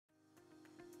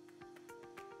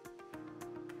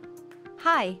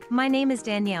Hi, my name is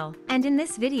Danielle, and in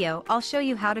this video I'll show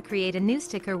you how to create a new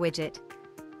sticker widget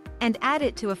and add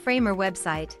it to a Framer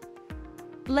website.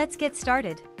 Let's get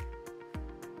started.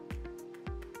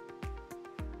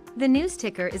 The new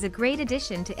sticker is a great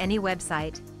addition to any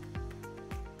website.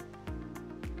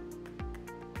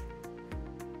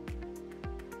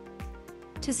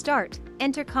 To start,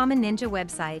 enter Common Ninja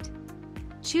website.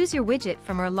 Choose your widget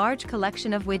from our large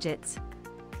collection of widgets.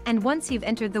 And once you've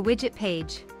entered the widget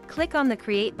page, click on the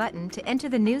Create button to enter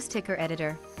the new sticker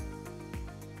editor.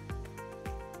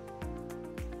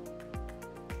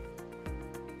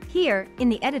 Here, in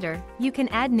the editor, you can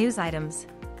add news items.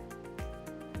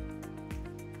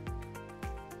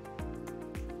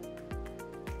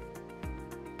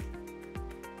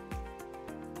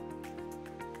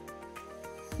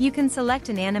 You can select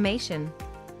an animation,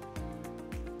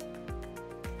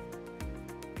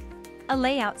 a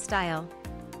layout style,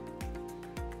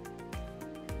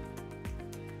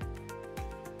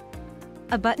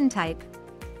 a button type,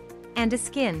 and a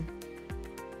skin.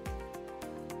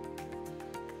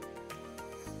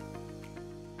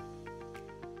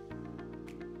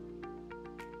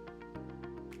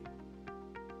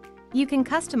 You can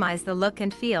customize the look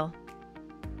and feel.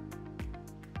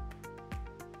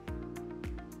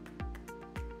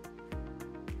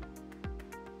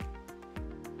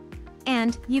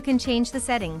 And you can change the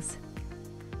settings.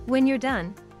 When you're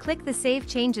done, click the Save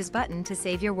Changes button to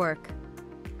save your work.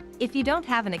 If you don't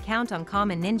have an account on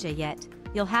Common Ninja yet,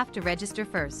 you'll have to register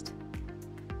first.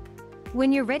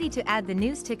 When you're ready to add the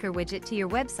new sticker widget to your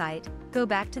website, go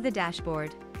back to the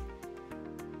dashboard.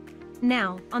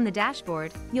 Now, on the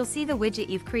dashboard, you'll see the widget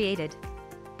you've created.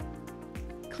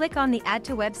 Click on the Add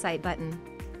to Website button.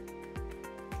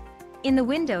 In the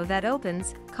window that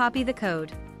opens, copy the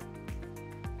code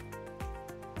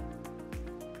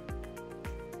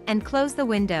and close the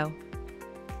window.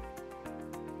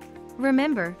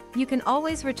 Remember, you can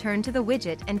always return to the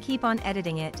widget and keep on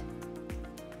editing it.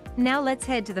 Now let's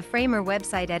head to the Framer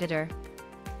website editor.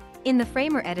 In the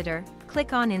Framer editor,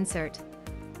 click on Insert.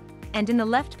 And in the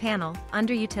left panel,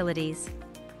 under Utilities,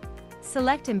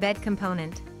 select Embed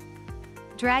Component.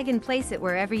 Drag and place it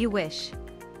wherever you wish.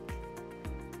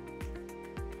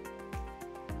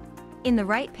 In the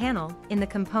right panel, in the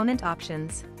Component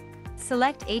Options,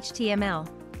 select HTML.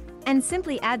 And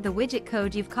simply add the widget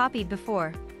code you've copied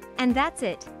before. And that's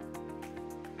it.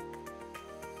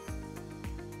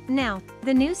 Now,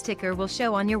 the new sticker will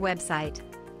show on your website.